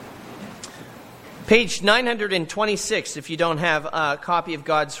Page 926, if you don't have a copy of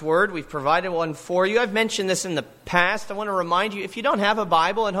God's Word, we've provided one for you. I've mentioned this in the past. I want to remind you, if you don't have a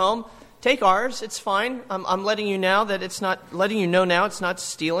Bible at home, take ours. It's fine. I'm letting you know that it's not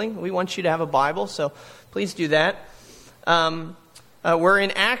stealing. We want you to have a Bible, so please do that. We're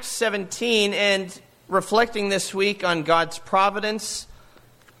in Acts 17 and reflecting this week on God's providence.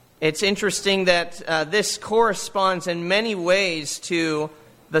 It's interesting that this corresponds in many ways to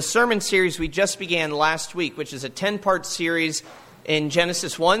the sermon series we just began last week, which is a 10-part series in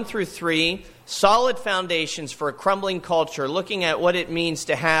Genesis 1 through 3, solid foundations for a crumbling culture, looking at what it means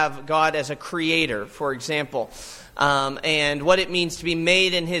to have God as a creator, for example, and what it means to be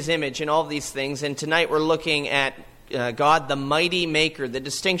made in His image and all of these things. And tonight we're looking at God, the mighty maker, the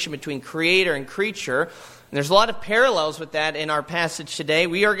distinction between creator and creature. And there's a lot of parallels with that in our passage today.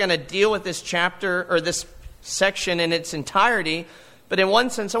 We are going to deal with this chapter, or this section in its entirety. But in one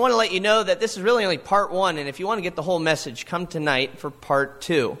sense, I want to let you know that this is really only part one, and if you want to get the whole message, come tonight for part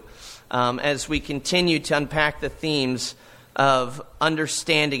two, as we continue to unpack the themes of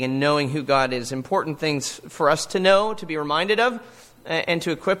understanding and knowing who God is. Important things for us to know, to be reminded of, and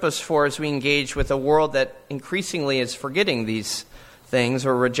to equip us for as we engage with a world that increasingly is forgetting these things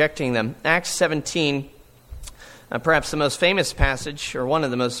or rejecting them. Acts 17, perhaps the most famous passage, or one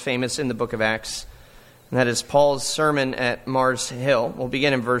of the most famous in the book of Acts. And that is Paul's sermon at Mars Hill. We'll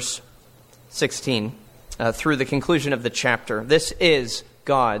begin in verse 16 through the conclusion of the chapter. This is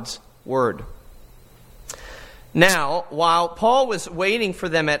God's word. Now, while Paul was waiting for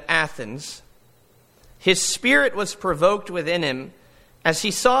them at Athens, his spirit was provoked within him as he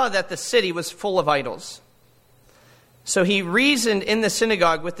saw that the city was full of idols. So he reasoned in the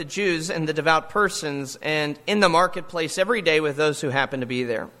synagogue with the Jews and the devout persons, and in the marketplace every day with those who happened to be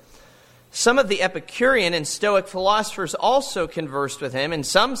there. Some of the Epicurean and Stoic philosophers also conversed with him, and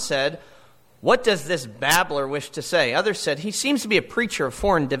some said, "What does this babbler wish to say?" Others said, "He seems to be a preacher of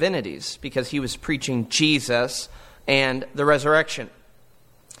foreign divinities," because he was preaching Jesus and the resurrection.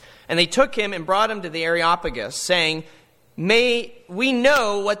 And they took him and brought him to the Areopagus, saying, "May we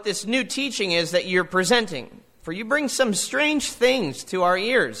know what this new teaching is that you're presenting? For you bring some strange things to our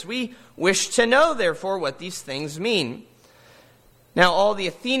ears. We wish to know, therefore, what these things mean." Now all the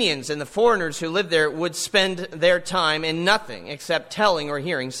Athenians and the foreigners who lived there would spend their time in nothing except telling or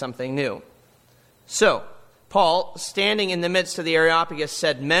hearing something new. So Paul, standing in the midst of the Areopagus,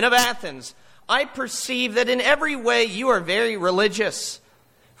 said, "Men of Athens, I perceive that in every way you are very religious.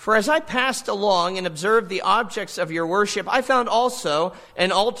 For as I passed along and observed the objects of your worship, I found also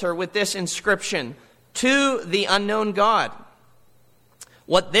an altar with this inscription, 'To the unknown God.'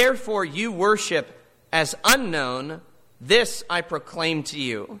 What therefore you worship as unknown, this I proclaim to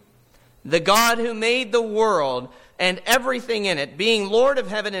you. The God who made the world and everything in it, being Lord of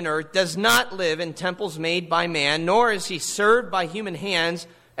heaven and earth, does not live in temples made by man, nor is he served by human hands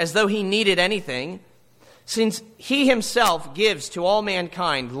as though he needed anything, since he himself gives to all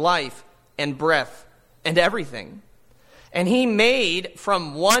mankind life and breath and everything. And he made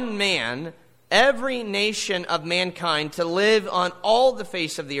from one man every nation of mankind to live on all the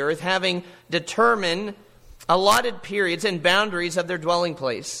face of the earth, having determined allotted periods and boundaries of their dwelling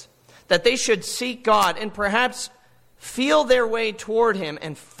place, that they should seek God and perhaps feel their way toward him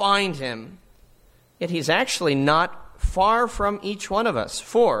and find him. Yet he's actually not far from each one of us,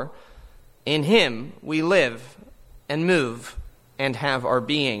 for in him we live and move and have our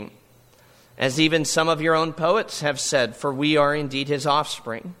being. As even some of your own poets have said, for we are indeed his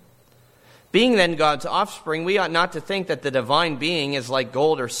offspring. Being then God's offspring, we ought not to think that the divine being is like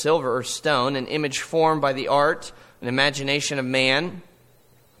gold or silver or stone, an image formed by the art and imagination of man.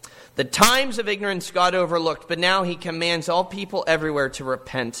 The times of ignorance God overlooked, but now he commands all people everywhere to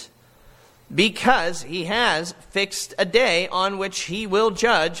repent, because he has fixed a day on which he will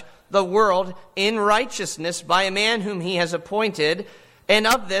judge the world in righteousness by a man whom he has appointed, and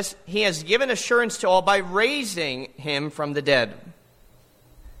of this he has given assurance to all by raising him from the dead.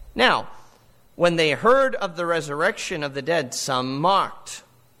 Now, when they heard of the resurrection of the dead, some mocked.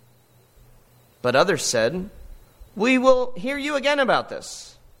 But others said, "We will hear you again about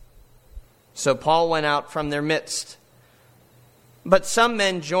this." So Paul went out from their midst. But some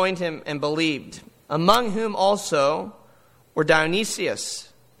men joined him and believed, among whom also were Dionysius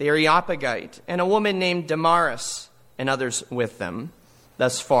the Areopagite, and a woman named Damaris, and others with them.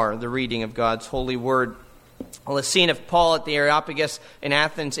 Thus far, the reading of God's holy word. Well, the scene of Paul at the Areopagus in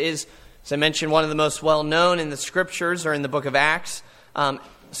Athens is, as I mentioned, one of the most well-known in the Scriptures or in the book of Acts.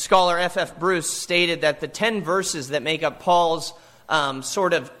 Scholar F.F. Bruce stated that the 10 verses that make up Paul's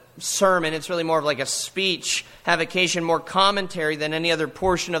sort of sermon, it's really more of like a speech, have occasioned more commentary than any other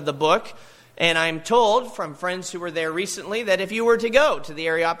portion of the book. And I'm told from friends who were there recently that if you were to go to the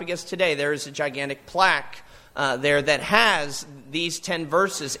Areopagus today, there is a gigantic plaque there that has these 10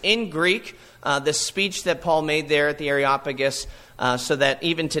 verses in Greek, the speech that Paul made there at the Areopagus, so that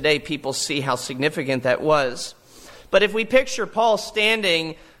even today people see how significant that was. But if we picture Paul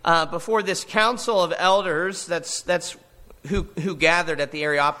standing before this council of elders, that's who gathered at the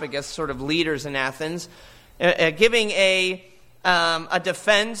Areopagus, sort of leaders in Athens, giving a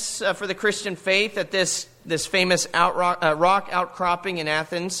defense for the Christian faith at this famous rock outcropping in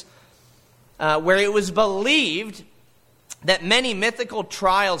Athens, where it was believed that many mythical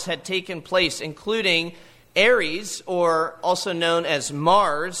trials had taken place, including Ares, or also known as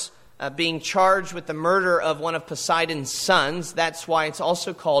Mars, being charged with the murder of one of Poseidon's sons. That's why it's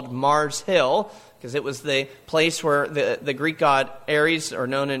also called Mars Hill, because it was the place where the Greek god Ares, or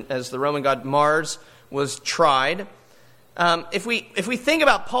known as the Roman god Mars, was tried. If we think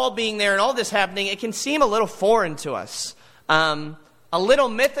about Paul being there and all this happening, it can seem a little foreign to us. A little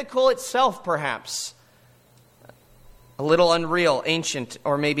mythical itself, perhaps. A little unreal, ancient,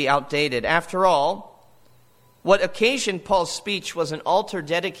 or maybe outdated. After all, what occasioned Paul's speech was an altar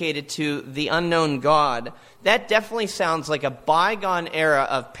dedicated to the unknown God. That definitely sounds like a bygone era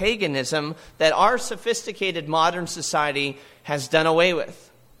of paganism that our sophisticated modern society has done away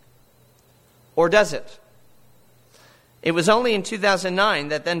with. Or does it? It was only in 2009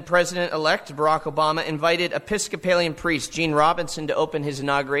 that then President-elect Barack Obama invited Episcopalian priest Gene Robinson to open his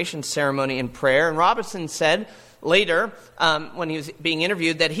inauguration ceremony in prayer. And Robinson said later, when he was being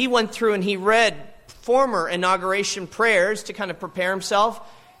interviewed, that he went through and he read former inauguration prayers to kind of prepare himself.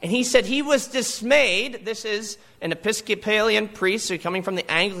 And he said he was dismayed. This is an Episcopalian priest, so coming from the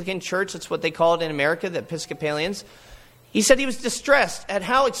Anglican Church. That's what they call it in America, the Episcopalians. He said he was distressed at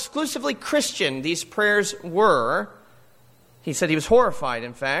how exclusively Christian these prayers were. He said he was horrified,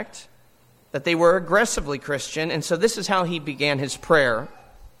 in fact, that they were aggressively Christian. And so this is how he began his prayer.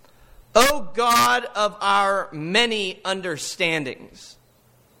 O God of our many understandings.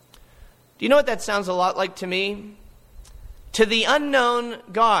 Do you know what that sounds a lot like to me? To the unknown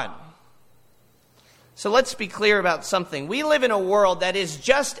God. So let's be clear about something. We live in a world that is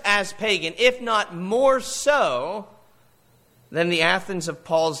just as pagan, if not more so, than the Athens of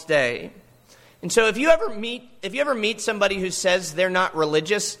Paul's day. And so if you ever meet somebody who says they're not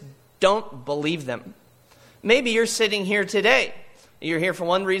religious, don't believe them. Maybe you're sitting here today. You're here for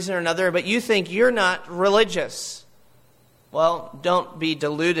one reason or another, but you think you're not religious. Well, don't be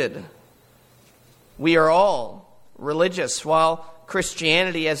deluded. We are all religious. While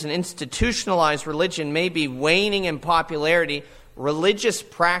Christianity as an institutionalized religion may be waning in popularity, religious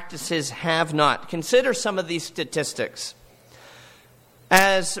practices have not. Consider some of these statistics.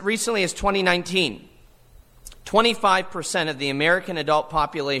 As recently as 2019, 25% of the American adult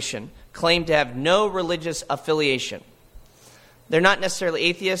population claim to have no religious affiliation. They're not necessarily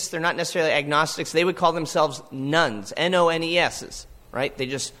atheists. They're not necessarily agnostics. They would call themselves nones, N-O-N-E-S, right? They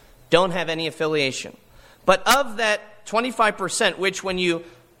just don't have any affiliation. But of that 25%, which when you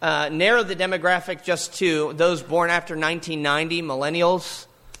narrow the demographic just to those born after 1990, millennials,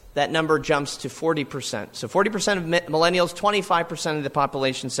 that number jumps to 40%. So 40% of millennials, 25% of the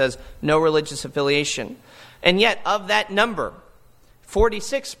population says no religious affiliation. And yet, of that number,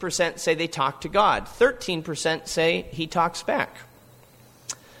 46% say they talk to God. 13% say he talks back.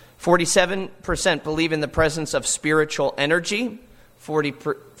 47% believe in the presence of spiritual energy.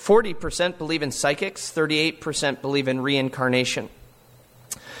 40% believe in psychics. 38% believe in reincarnation.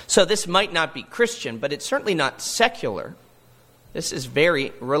 So this might not be Christian, but it's certainly not secular. This is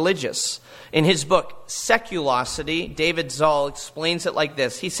very religious. In his book, Seculosity, David Zoll explains it like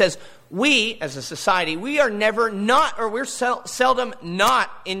this. He says, we, as a society, we are never not, or we're seldom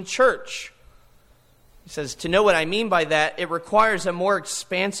not in church. He says, to know what I mean by that, it requires a more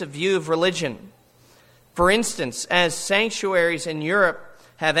expansive view of religion. For instance, as sanctuaries in Europe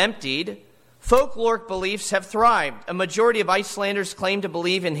have emptied, folkloric beliefs have thrived. A majority of Icelanders claim to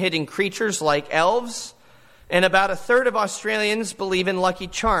believe in hidden creatures like elves, and about a third of Australians believe in lucky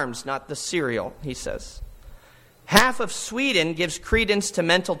charms, not the cereal, he says. Half of Sweden gives credence to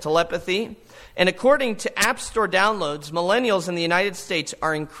mental telepathy, and according to App Store downloads, millennials in the United States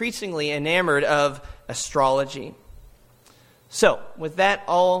are increasingly enamored of astrology. So, with that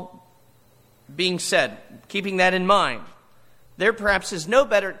all being said, keeping that in mind, there perhaps is no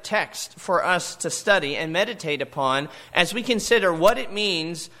better text for us to study and meditate upon as we consider what it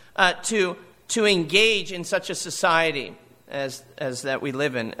means to engage in such a society as that we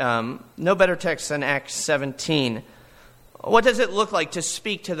live in. No better text than Acts 17. What does it look like to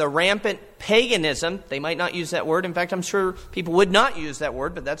speak to the rampant paganism? They might not use that word. In fact, I'm sure people would not use that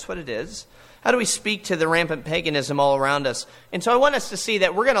word, but that's what it is. How do we speak to the rampant paganism all around us? And so I want us to see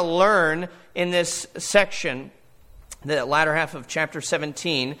that we're going to learn in this section, the latter half of chapter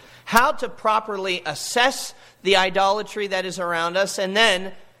 17, how to properly assess the idolatry that is around us, and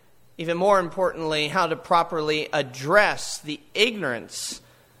then, even more importantly, how to properly address the ignorance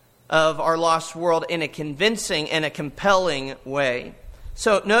of our lost world in a convincing and a compelling way.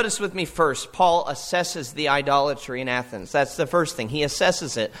 So notice with me first, Paul assesses the idolatry in Athens. That's the first thing. He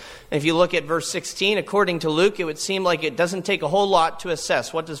assesses it. If you look at verse 16, according to Luke, it would seem like it doesn't take a whole lot to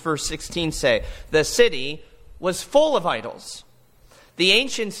assess. What does verse 16 say? The city was full of idols. The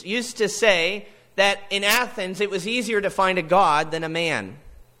ancients used to say that in Athens it was easier to find a god than a man.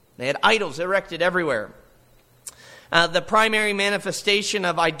 They had idols erected everywhere. The primary manifestation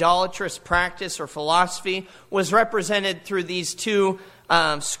of idolatrous practice or philosophy was represented through these two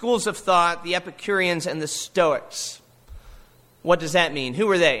schools of thought, the Epicureans and the Stoics. What does that mean? Who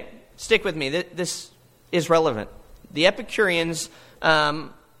were they? Stick with me. This is relevant. The Epicureans,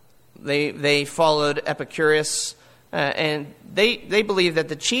 they followed Epicurus, and they believed that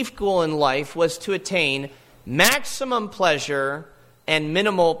the chief goal in life was to attain maximum pleasure and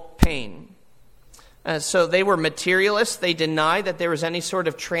minimal pain. So they were materialists. They denied that there was any sort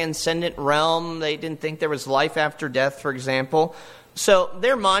of transcendent realm. They didn't think there was life after death, for example. So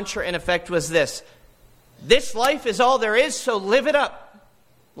their mantra, in effect, was this: this life is all there is, so live it up.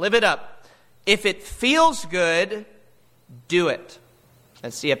 Live it up. If it feels good, do it.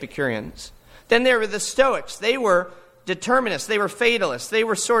 That's the Epicureans. Then there were the Stoics. They were determinists. They were fatalists. They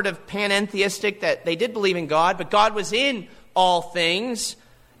were sort of panentheistic, that they did believe in God, but God was in all things.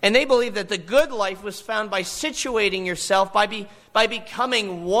 And they believed that the good life was found by situating yourself, by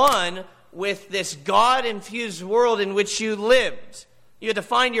becoming one with this God-infused world in which you lived. You had to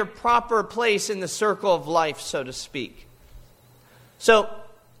find your proper place in the circle of life, so to speak. So,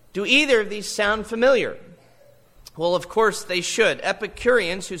 do either of these sound familiar? Well, of course they should.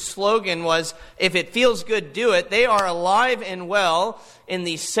 Epicureans, whose slogan was, if it feels good, do it, they are alive and well in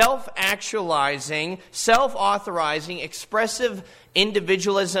the self-actualizing, self-authorizing, expressive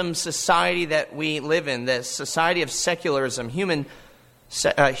individualism society that we live in, this society of secularism, humanist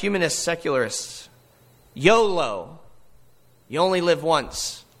secularists. YOLO. You only live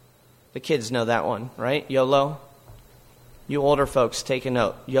once. The kids know that one, right? YOLO. You older folks, take a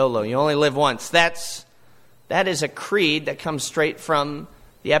note. YOLO. You only live once. That is a creed that comes straight from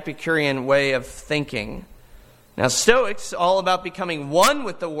the Epicurean way of thinking. Now, Stoics, all about becoming one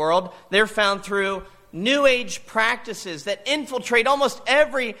with the world, they're found through New Age practices that infiltrate almost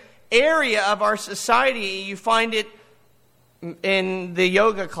every area of our society. You find it in the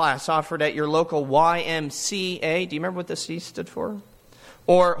yoga class offered at your local YMCA. Do you remember what the C stood for?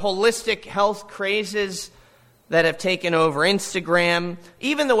 Or holistic health crazes that have taken over Instagram.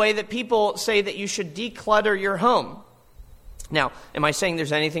 Even the way that people say that you should declutter your home. Now, am I saying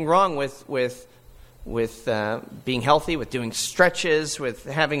there's anything wrong with being healthy, with doing stretches, with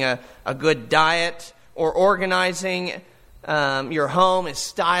having a good diet, or organizing your home? Is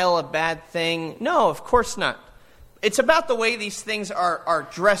style a bad thing? No, of course not. It's about the way these things are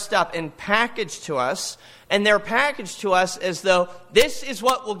dressed up and packaged to us, and they're packaged to us as though this is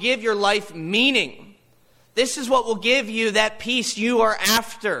what will give your life meaning. This is what will give you that peace you are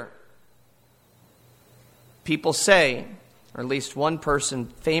after. People say, or at least one person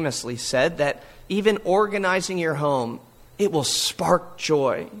famously said, that even organizing your home, it will spark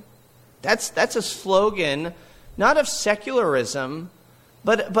joy. That's a slogan, not of secularism,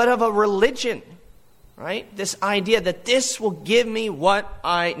 but of a religion, right? This idea that this will give me what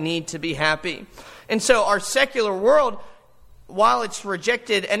I need to be happy. And so our secular world, while it's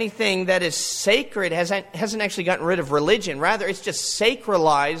rejected anything that is sacred, hasn't actually gotten rid of religion. Rather, it's just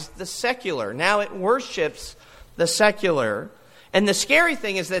sacralized the secular. Now it worships the secular. And the scary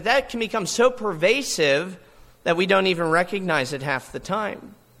thing is that can become so pervasive that we don't even recognize it half the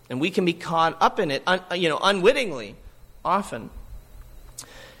time. And we can be caught up in it, unwittingly, often.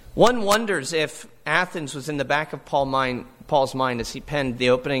 One wonders if Athens was in the back of Paul's mind as he penned the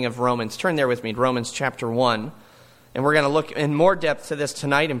opening of Romans. Turn there with me, Romans chapter 1. And we're going to look in more depth to this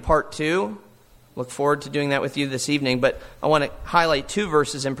tonight in part 2. Look forward to doing that with you this evening. But I want to highlight 2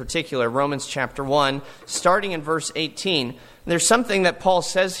 verses in particular. Romans chapter 1, starting in verse 18. There's something that Paul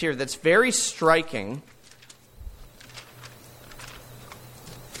says here that's very striking.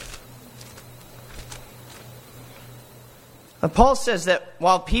 Paul says that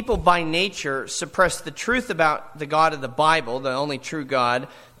while people by nature suppress the truth about the God of the Bible, the only true God,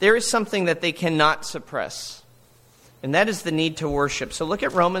 there is something that they cannot suppress. and that is the need to worship. So look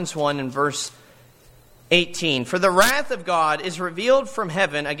at Romans 1 and verse 18. For the wrath of God is revealed from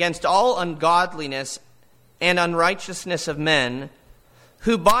heaven against all ungodliness and unrighteousness of men,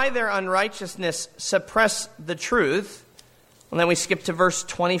 who by their unrighteousness suppress the truth. And then we skip to verse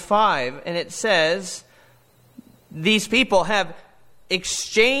 25, and it says, these people have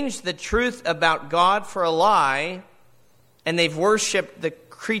exchanged the truth about God for a lie, and they've worshipped the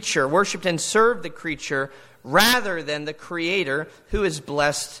creature, worshipped and served the creature, rather than the Creator, who is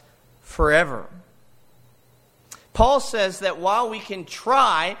blessed forever. Paul says that while we can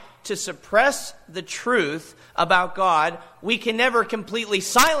try to suppress the truth about God, we can never completely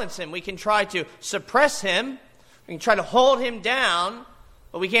silence Him. We can try to suppress Him. We can try to hold Him down,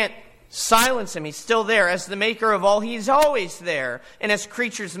 but we can't silence Him. He's still there. As the maker of all, He's always there. And as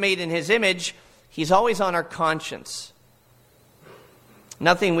creatures made in His image, He's always on our conscience.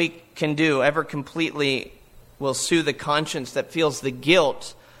 Nothing we can do ever completely will soothe the conscience that feels the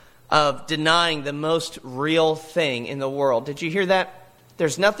guilt of denying the most real thing in the world. Did you hear that?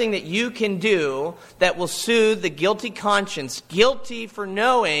 There's nothing that you can do that will soothe the guilty conscience, guilty for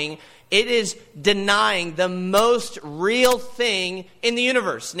knowing it is denying the most real thing in the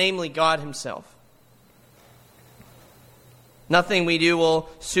universe, namely God Himself. Nothing we do will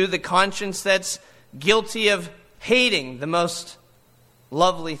soothe the conscience that's guilty of hating the most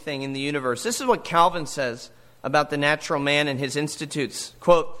lovely thing in the universe. This is what Calvin says about the natural man and his institutes.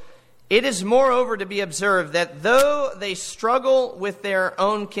 Quote, "It is moreover to be observed that though they struggle with their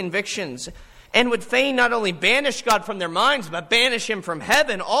own convictions and would fain not only banish God from their minds, but banish Him from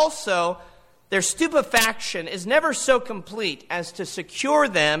heaven also, their stupefaction is never so complete as to secure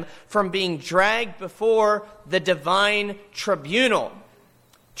them from being dragged before the divine tribunal."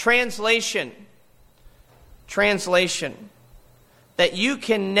 Translation. That you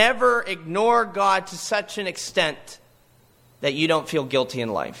can never ignore God to such an extent that you don't feel guilty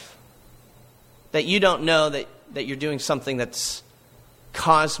in life. That you don't know that you're doing something that's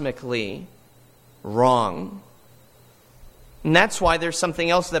cosmically wrong. And that's why there's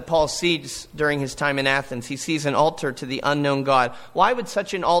something else that Paul sees during his time in Athens. He sees an altar to the unknown God. Why would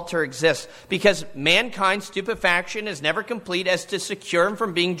such an altar exist? Because mankind's stupefaction is never complete as to secure him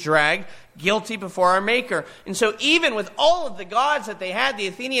from being dragged guilty before our Maker. And so even with all of the gods that they had, the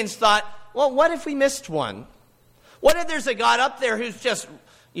Athenians thought, well, what if we missed one? What if there's a God up there who's just,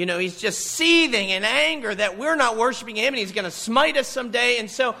 he's just seething in anger that we're not worshiping Him and He's going to smite us someday.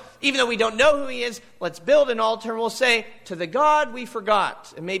 And so even though we don't know who He is, let's build an altar and we'll say, to the God we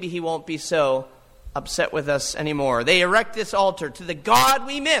forgot. And maybe He won't be so upset with us anymore. They erect this altar to the God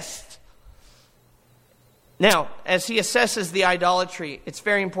we missed. Now, as he assesses the idolatry, it's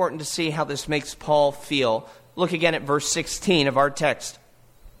very important to see how this makes Paul feel. Look again at verse 16 of our text.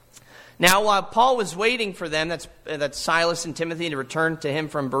 Now, while Paul was waiting for them, that's Silas and Timothy, to return to him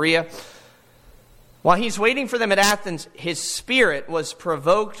from Berea, while he's waiting for them at Athens, his spirit was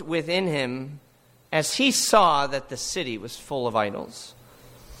provoked within him as he saw that the city was full of idols.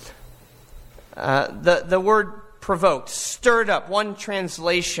 The word provoked, stirred up. One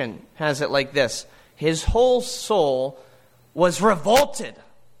translation has it like this: his whole soul was revolted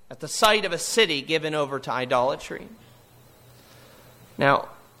at the sight of a city given over to idolatry. Now,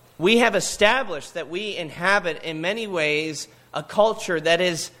 we have established that we inhabit in many ways a culture that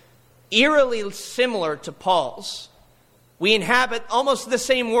is eerily similar to Paul's. We inhabit almost the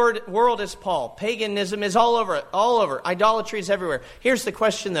same world as Paul. Paganism is all over. Idolatry is everywhere. Here's the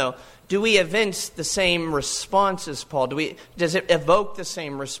question, though. Do we evince the same response as Paul? Does it evoke the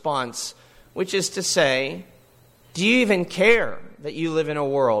same response? Which is to say, do you even care that you live in a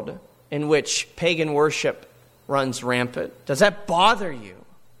world in which pagan worship runs rampant? Does that bother you?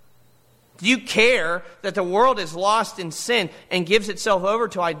 Do you care that the world is lost in sin and gives itself over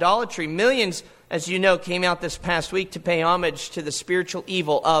to idolatry? Millions, as you know, came out this past week to pay homage to the spiritual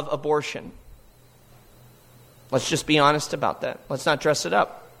evil of abortion. Let's just be honest about that. Let's not dress it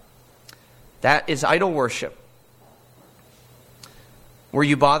up. That is idol worship. Were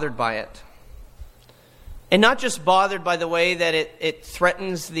you bothered by it? And not just bothered by the way that it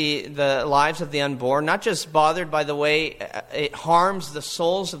threatens the lives of the unborn, not just bothered by the way it harms the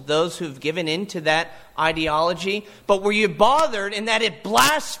souls of those who've given into that ideology, but were you bothered in that it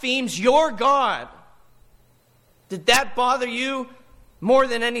blasphemes your God? Did that bother you more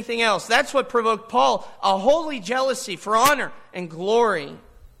than anything else? That's what provoked Paul, a holy jealousy for honor and glory,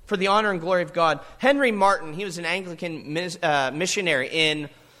 for the honor and glory of God. Henry Martyn, he was an Anglican missionary in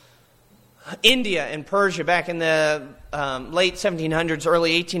India and Persia back in the late 1700s,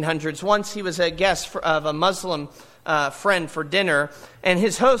 early 1800s. Once he was a guest of a Muslim friend for dinner, and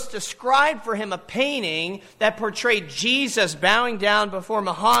his host described for him a painting that portrayed Jesus bowing down before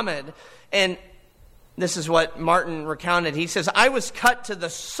Muhammad. And this is what Martin recounted. He says, "I was cut to the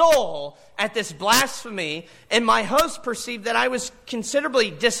soul at this blasphemy, and my host perceived that I was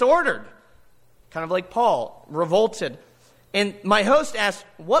considerably disordered," kind of like Paul, revolted. "And my host asked,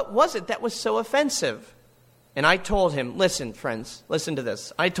 'What was it that was so offensive?' And I told him," listen, friends, listen to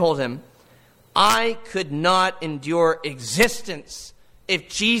this. I told him, "I could not endure existence if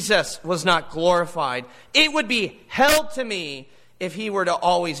Jesus was not glorified. It would be hell to me if he were to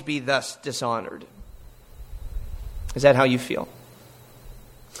always be thus dishonored." Is that how you feel?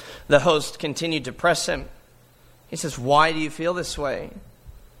 The host continued to press him. He says, "Why do you feel this way?"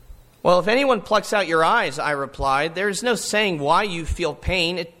 "Well, if anyone plucks out your eyes," I replied, "there is no saying why you feel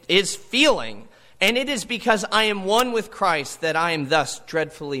pain. It is feeling. And it is because I am one with Christ that I am thus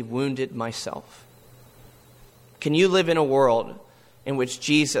dreadfully wounded myself." Can you live in a world in which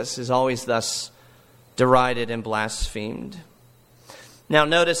Jesus is always thus derided and blasphemed? Now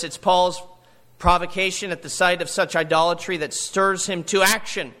notice it's Paul's provocation at the sight of such idolatry that stirs him to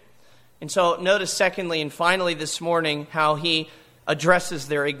action. And so notice secondly and finally this morning how he addresses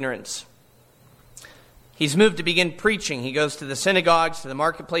their ignorance. He's moved to begin preaching. He goes to the synagogues, to the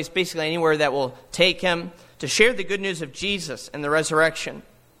marketplace, basically anywhere that will take him to share the good news of Jesus and the resurrection.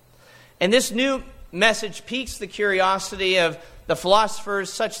 And this new message piques the curiosity of the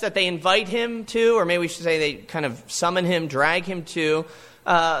philosophers such that they invite him to, or maybe we should say they kind of summon him, drag him to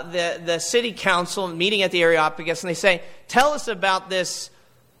the city council meeting at the Areopagus, and they say, "Tell us about this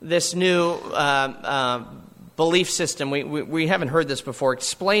new belief system. We haven't heard this before.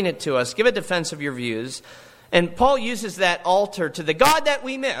 Explain it to us. Give a defense of your views." And Paul uses that altar to the God that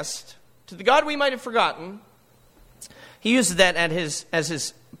we missed, to the God we might have forgotten. He uses that as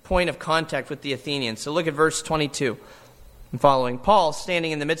his point of contact with the Athenians. So look at verse 22 and following. "Paul,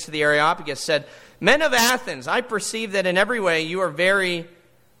 standing in the midst of the Areopagus, said, 'Men of Athens, I perceive that in every way you are very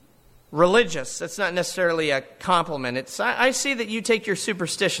religious.'" That's not necessarily a compliment. I see that you take your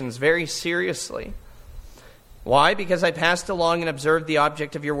superstitions very seriously. "Why? Because I passed along and observed the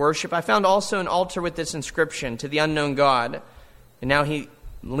object of your worship. I found also an altar with this inscription, 'To the unknown God.'" And now he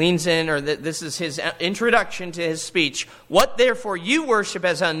leans in, or this is his introduction to his speech. "What therefore you worship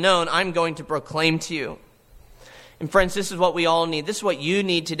as unknown, I'm going to proclaim to you." And friends, this is what we all need. This is what you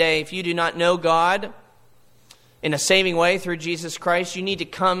need today. If you do not know God in a saving way through Jesus Christ, you need to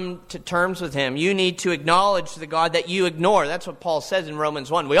come to terms with him. You need to acknowledge the God that you ignore. That's what Paul says in Romans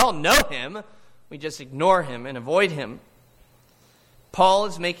 1. We all know him. We just ignore him and avoid him. Paul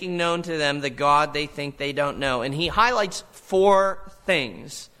is making known to them the God they think they don't know. And he highlights 4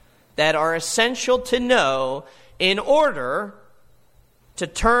 things that are essential to know in order to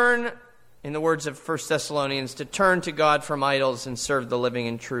turn, in the words of 1 Thessalonians, to turn to God from idols and serve the living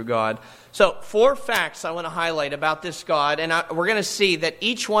and true God. So 4 facts I want to highlight about this God. And we're going to see that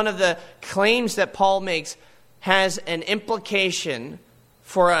each one of the claims that Paul makes has an implication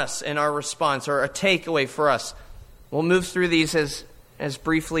for us in our response, or a takeaway for us. We'll move through these as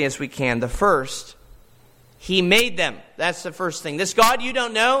briefly as we can. The first, he made them. That's the first thing. This God you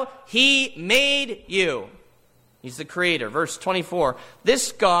don't know, he made you. He's the creator. Verse 24.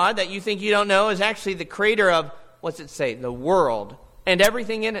 This God that you think you don't know is actually the creator of, what's it say? The world and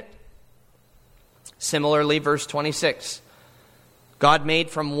everything in it. Similarly, verse 26. God made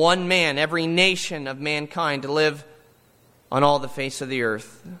from one man every nation of mankind to live on all the face of the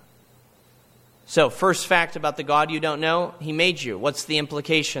earth. So, first fact about the God you don't know, he made you. What's the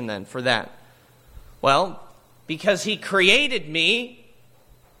implication then for that? Well, because he created me,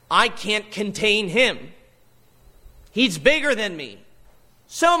 I can't contain him. He's bigger than me.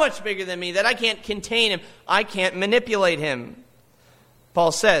 So much bigger than me that I can't contain him. I can't manipulate him.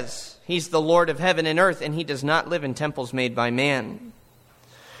 Paul says he's the Lord of heaven and earth, and he does not live in temples made by man.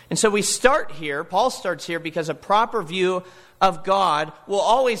 And so we start here, Paul starts here, because a proper view of God will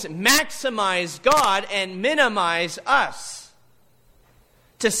always maximize God and minimize us.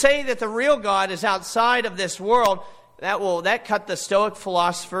 To say that the real God is outside of this world, that cut the Stoic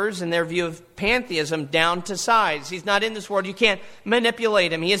philosophers and their view of pantheism down to size. He's not in this world. You can't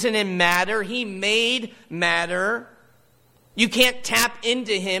manipulate him. He isn't in matter. He made matter. You can't tap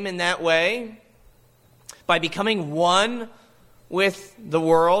into him in that way by becoming one with the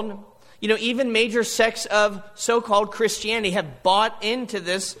world. You know, even major sects of so-called Christianity have bought into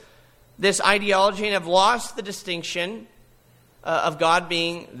this ideology and have lost the distinction of God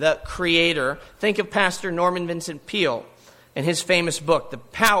being the creator. Think of Pastor Norman Vincent Peale and his famous book, The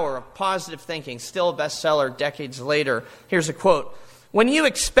Power of Positive Thinking, still a bestseller decades later. Here's a quote. When you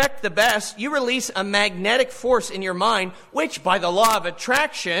expect the best, you release a magnetic force in your mind, which by the law of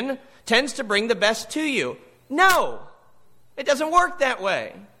attraction tends to bring the best to you. No, it doesn't work that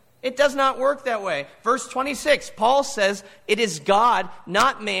way. It does not work that way. Verse 26, Paul says, it is God,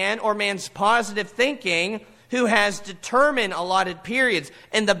 not man or man's positive thinking, who has determined allotted periods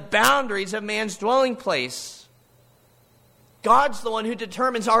and the boundaries of man's dwelling place. God's the one who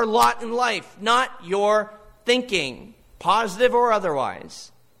determines our lot in life, not your thinking, positive or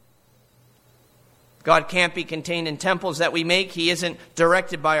otherwise. God can't be contained in temples that we make. He isn't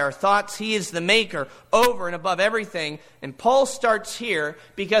directed by our thoughts. He is the maker over and above everything. And Paul starts here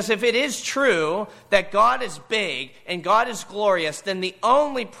because if it is true that God is big and God is glorious, then the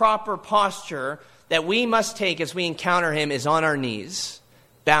only proper posture that we must take as we encounter him is on our knees,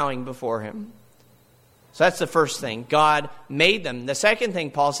 bowing before him. So that's the first thing. God made them. The second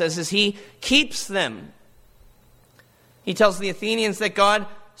thing Paul says is he keeps them. He tells the Athenians that God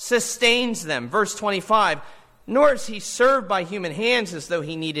sustains them. Verse 25, nor is he served by human hands as though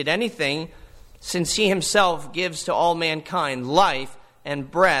he needed anything, since he himself gives to all mankind life and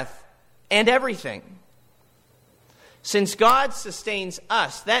breath and everything. Since God sustains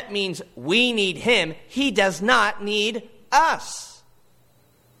us, that means we need him. He does not need us.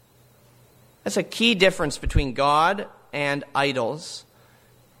 That's a key difference between God and idols.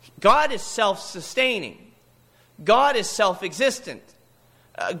 God is self-sustaining. God is self-existent.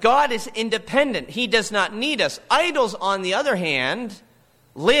 God is independent. He does not need us. Idols, on the other hand,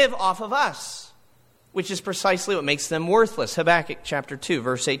 live off of us, which is precisely what makes them worthless. Habakkuk chapter 2,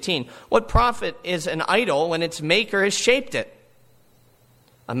 verse 18. What profit is an idol when its maker has shaped it?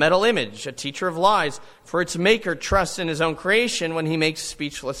 A metal image, a teacher of lies, for its maker trusts in his own creation when he makes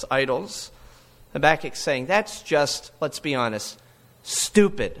speechless idols. Habakkuk's saying, that's just, let's be honest,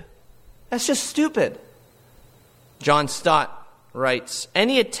 stupid. That's just stupid. John Stott writes,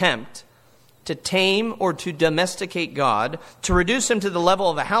 any attempt to tame or to domesticate God, to reduce him to the level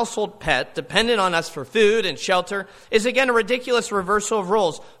of a household pet dependent on us for food and shelter, is again a ridiculous reversal of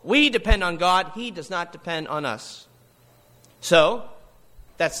roles. We depend on God. He does not depend on us. So,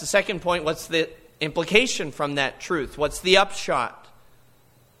 that's the second point. What's the implication from that truth? What's the upshot?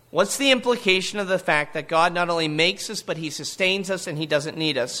 What's the implication of the fact that God not only makes us, but he sustains us and he doesn't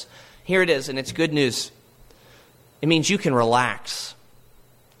need us? Here it is, and it's good news. It means you can relax.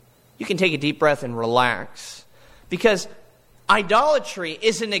 You can take a deep breath and relax. Because idolatry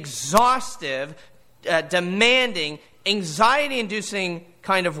is an exhaustive, demanding, anxiety-inducing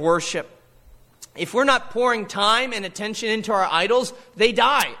kind of worship. If we're not pouring time and attention into our idols, they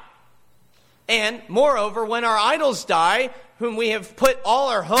die. And moreover, when our idols die, whom we have put all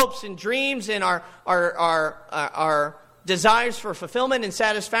our hopes and dreams and our desires for fulfillment and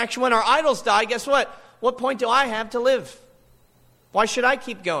satisfaction, when our idols die, guess what? What point do I have to live? Why should I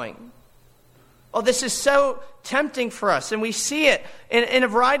keep going? Oh, this is so tempting for us, and we see it in a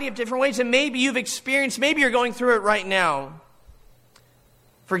variety of different ways, and maybe you've experienced, maybe you're going through it right now.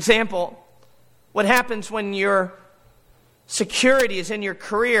 For example, what happens when your security is in your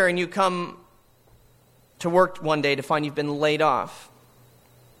career and you come to work one day to find you've been laid off?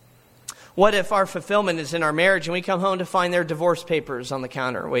 What if our fulfillment is in our marriage and we come home to find their divorce papers on the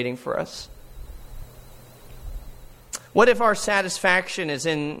counter waiting for us? What if our satisfaction is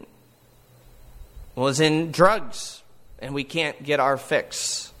in drugs and we can't get our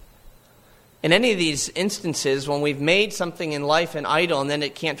fix? In any of these instances, when we've made something in life an idol and then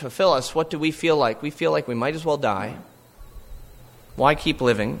it can't fulfill us, what do we feel like? We feel like we might as well die. Why keep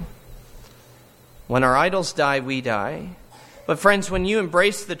living? When our idols die, we die. But friends, when you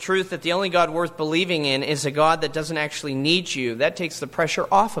embrace the truth that the only God worth believing in is a God that doesn't actually need you, that takes the pressure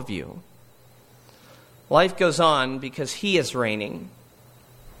off of you. Life goes on because he is reigning.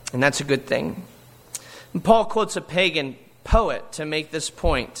 And that's a good thing. And Paul quotes a pagan poet to make this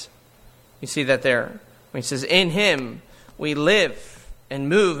point. You see that there. He says, in him we live and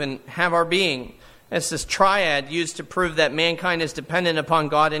move and have our being. That's this triad used to prove that mankind is dependent upon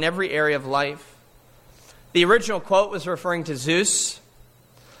God in every area of life. The original quote was referring to Zeus.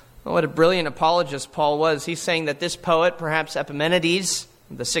 Oh, what a brilliant apologist Paul was. He's saying that this poet, perhaps Epimenides,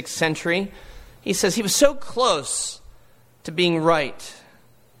 of the 6th century, he says he was so close to being right,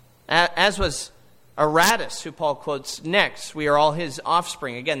 as was Aratus, who Paul quotes next. We are all his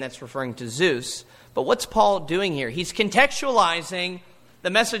offspring. Again, that's referring to Zeus. But what's Paul doing here? He's contextualizing the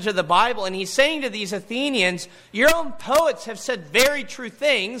message of the Bible, and he's saying to these Athenians, your own poets have said very true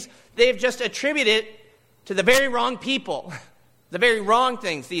things. They've just attributed it to the very wrong people, the very wrong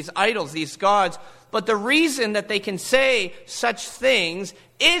things, these idols, these gods. But the reason that they can say such things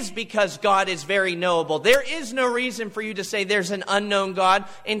is because God is very knowable. There is no reason for you to say there's an unknown God.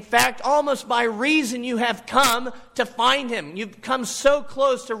 In fact, almost by reason you have come to find him. You've come so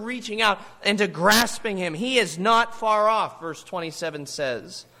close to reaching out and to grasping him. He is not far off, verse 27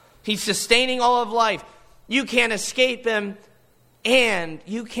 says. He's sustaining all of life. You can't escape him, and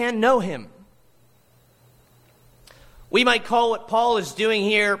you can know him. We might call what Paul is doing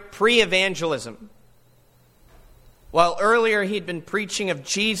here pre-evangelism. While earlier he'd been preaching of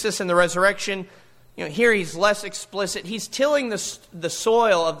Jesus and the resurrection, here he's less explicit. He's tilling the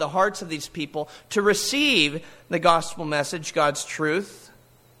soil of the hearts of these people to receive the gospel message, God's truth.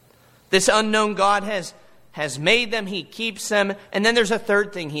 This unknown God has made them, he keeps them. And then there's a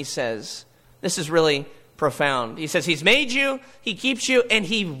third thing he says. This is really profound. He says he's made you, he keeps you, and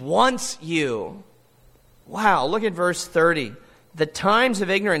he wants you. Wow, look at verse 30. The times of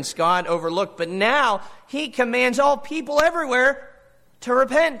ignorance God overlooked, but now he commands all people everywhere to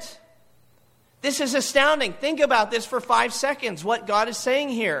repent. This is astounding. Think about this for 5 seconds, what God is saying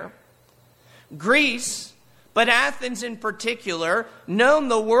here. Greece, but Athens in particular, known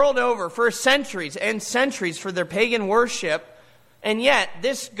the world over for centuries and centuries for their pagan worship, and yet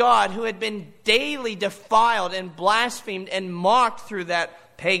this God who had been daily defiled and blasphemed and mocked through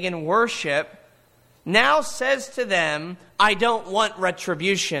that pagan worship now says to them, I don't want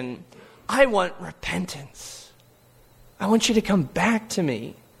retribution. I want repentance. I want you to come back to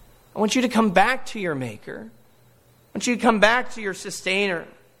me. I want you to come back to your Maker. I want you to come back to your Sustainer.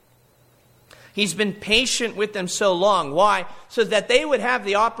 He's been patient with them so long. Why? So that they would have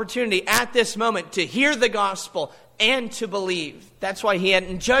the opportunity at this moment to hear the gospel and to believe. That's why he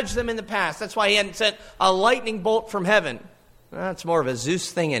hadn't judged them in the past. That's why he hadn't sent a lightning bolt from heaven. That's more of a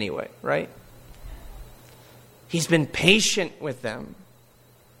Zeus thing anyway, right? He's been patient with them.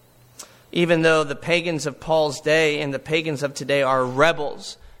 Even though the pagans of Paul's day and the pagans of today are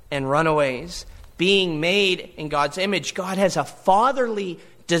rebels and runaways, being made in God's image, God has a fatherly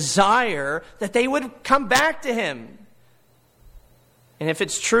desire that they would come back to him. And if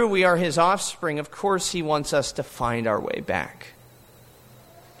it's true we are his offspring, of course he wants us to find our way back.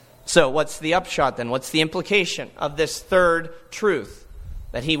 So what's the upshot then? What's the implication of this third truth?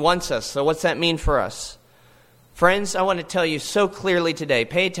 That he wants us. So what's that mean for us? Friends, I want to tell you so clearly today,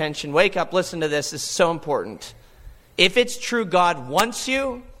 pay attention, wake up, listen to this. This is so important. If it's true God wants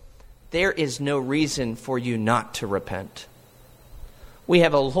you, there is no reason for you not to repent. We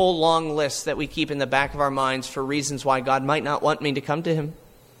have a whole long list that we keep in the back of our minds for reasons why God might not want me to come to him.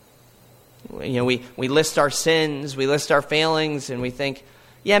 We list our sins, we list our failings, and we think,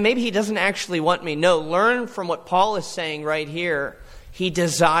 yeah, maybe he doesn't actually want me. No, learn from what Paul is saying right here. He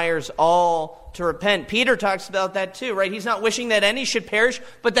desires all to repent. Peter talks about that too, right? He's not wishing that any should perish,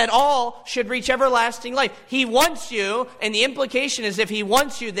 but that all should reach everlasting life. He wants you, and the implication is if he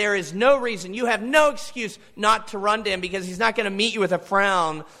wants you, there is no reason, you have no excuse not to run to him, because he's not going to meet you with a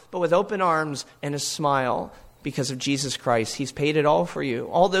frown, but with open arms and a smile. Because of Jesus Christ, he's paid it all for you.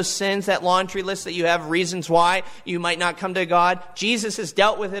 All those sins, that laundry list that you have, reasons why you might not come to God, Jesus has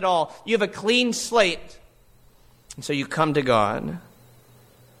dealt with it all. You have a clean slate, and so you come to God.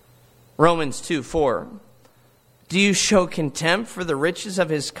 Romans 2:4. Do you show contempt for the riches of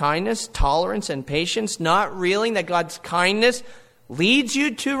his kindness, tolerance, and patience, not realizing that God's kindness leads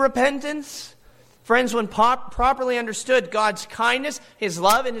you to repentance? Friends, when properly understood, God's kindness, his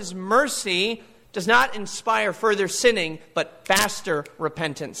love, and his mercy does not inspire further sinning, but faster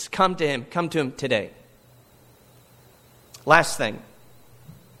repentance. Come to him today. Last thing.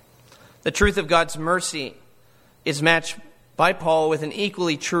 The truth of God's mercy is matched by Paul with an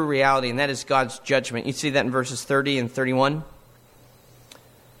equally true reality, and that is God's judgment. You see that in verses 30 and 31.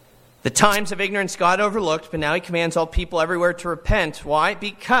 The times of ignorance God overlooked, but now he commands all people everywhere to repent. Why?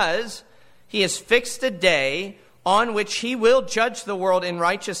 Because he has fixed a day on which he will judge the world in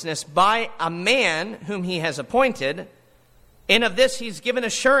righteousness by a man whom he has appointed. And of this he's given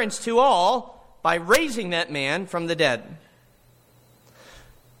assurance to all by raising that man from the dead.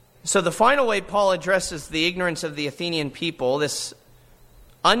 So the final way Paul addresses the ignorance of the Athenian people, this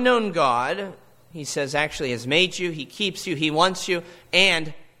unknown God, he says actually has made you, he keeps you, he wants you,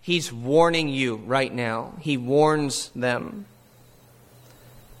 and he's warning you right now. He warns them.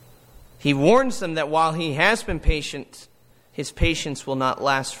 He warns them that while he has been patient, his patience will not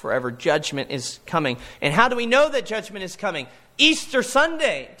last forever. Judgment is coming. And how do we know that judgment is coming? Easter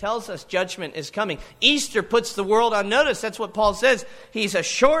Sunday tells us judgment is coming. Easter puts the world on notice. That's what Paul says. He's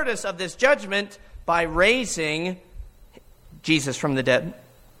assured us of this judgment by raising Jesus from the dead.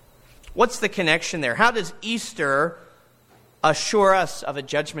 What's the connection there? How does Easter assure us of a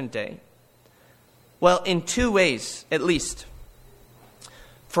judgment day? Well, in two ways, at least.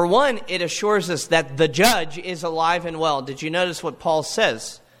 For one, it assures us that the judge is alive and well. Did you notice what Paul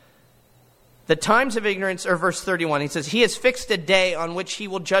says? The times of ignorance, or verse 31, he says, he has fixed a day on which he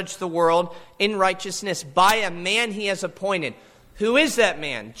will judge the world in righteousness by a man he has appointed. Who is that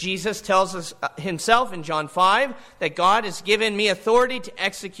man? Jesus tells us himself in John 5 that God has given me authority to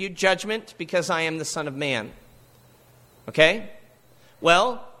execute judgment because I am the Son of Man. Okay?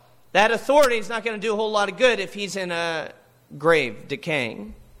 Well, that authority is not going to do a whole lot of good if he's in a grave,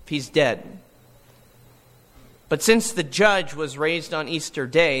 decaying, if he's dead. But since the judge was raised on Easter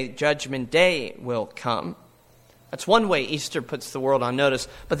Day, Judgment Day will come. That's one way Easter puts the world on notice.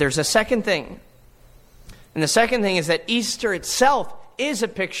 But there's a second thing. And the second thing is that Easter itself is a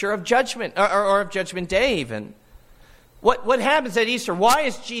picture of judgment, or of Judgment Day even. What happens at Easter? Why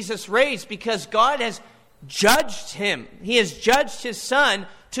is Jesus raised? Because God has judged him. He has judged his Son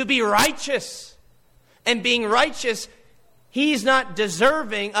to be righteous. And being righteous, he's not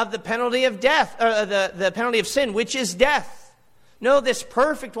deserving of the penalty of death, or the penalty of sin, which is death. No, this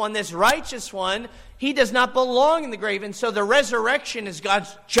perfect one, this righteous one, he does not belong in the grave. And so the resurrection is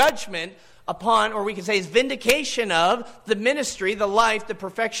God's judgment upon, or we could say his vindication of, the ministry, the life, the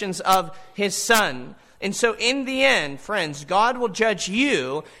perfections of his Son. And so in the end, friends, God will judge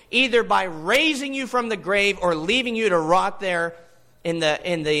you either by raising you from the grave or leaving you to rot there in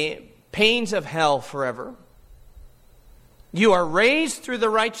the pains of hell forever. You are raised through the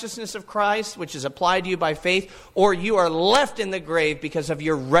righteousness of Christ, which is applied to you by faith, or you are left in the grave because of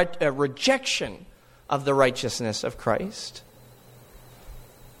your rejection of the righteousness of Christ.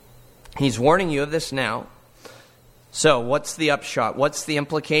 He's warning you of this now. So, what's the upshot? What's the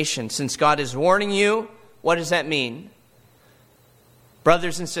implication? Since God is warning you, what does that mean?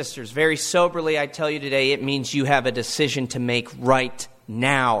 Brothers and sisters, very soberly I tell you today, it means you have a decision to make right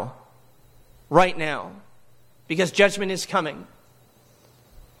now. Right now. Because judgment is coming.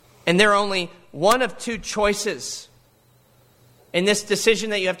 And there are only one of two choices in this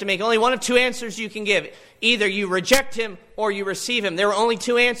decision that you have to make. Only one of two answers you can give. Either you reject him or you receive him. There were only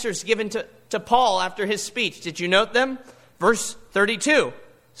two answers given to Paul after his speech. Did you note them? Verse 32,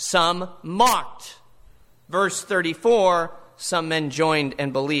 some mocked. Verse 34, some men joined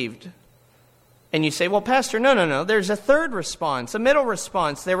and believed. And you say, well, Pastor, no. There's a third response, a middle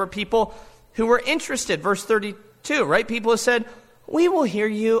response. There were people who were interested. Verse 32, right? People who said, we will hear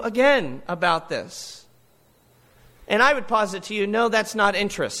you again about this. And I would posit to you, no, that's not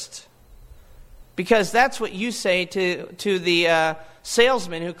interest. Because that's what you say to the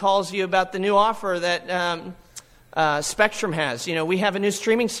salesman who calls you about the new offer that Spectrum has. You know, we have a new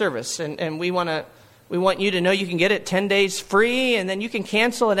streaming service, and we want you to know you can get it 10 days free, and then you can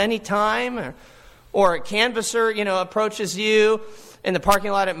cancel at any time. Or a canvasser, approaches you in the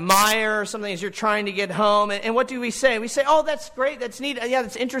parking lot at Meijer or something as you're trying to get home. And what do we say? We say, oh, that's great, that's neat, yeah,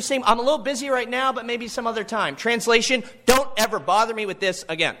 that's interesting. I'm a little busy right now, but maybe some other time. Translation, don't ever bother me with this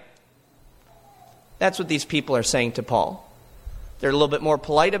again. That's what these people are saying to Paul. They're a little bit more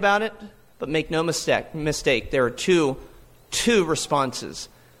polite about it, but make no mistake. There are two responses: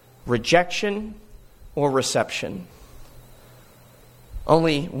 rejection or reception.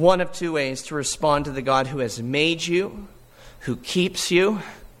 Only one of two ways to respond to the God who has made you, who keeps you,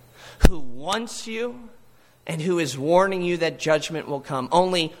 who wants you, and who is warning you that judgment will come.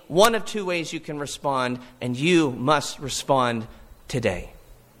 Only one of two ways you can respond, and you must respond today.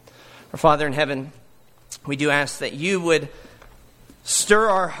 Our Father in heaven, we do ask that you would stir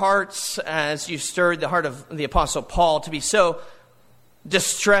our hearts as you stirred the heart of the Apostle Paul to be so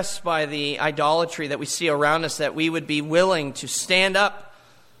distressed by the idolatry that we see around us that we would be willing to stand up,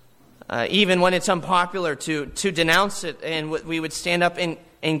 even when it's unpopular, to denounce it, and we would stand up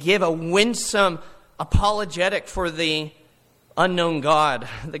and give a winsome apologetic for the unknown God,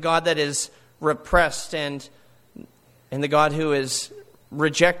 the God that is repressed, and the God who is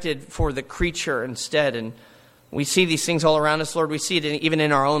rejected for the creature instead. And we see these things all around us, Lord. We see it even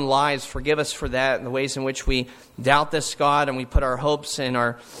in our own lives. Forgive us for that, and the ways in which we doubt this God, and we put our hopes and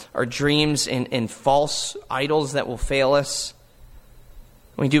our dreams in false idols that will fail us.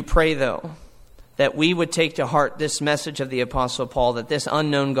 We do pray, though, that we would take to heart this message of the Apostle Paul, that this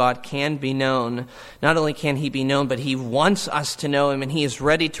unknown God can be known. Not only can he be known, but he wants us to know him, and he is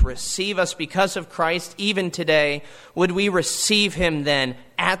ready to receive us because of Christ even today. Would we receive him then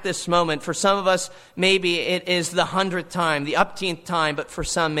at this moment? For some of us, maybe it is the 100th time, the upteenth time, but for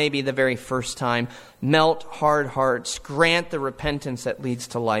some, maybe the very first time. Melt hard hearts. Grant the repentance that leads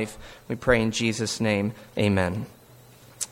to life. We pray in Jesus' name. Amen.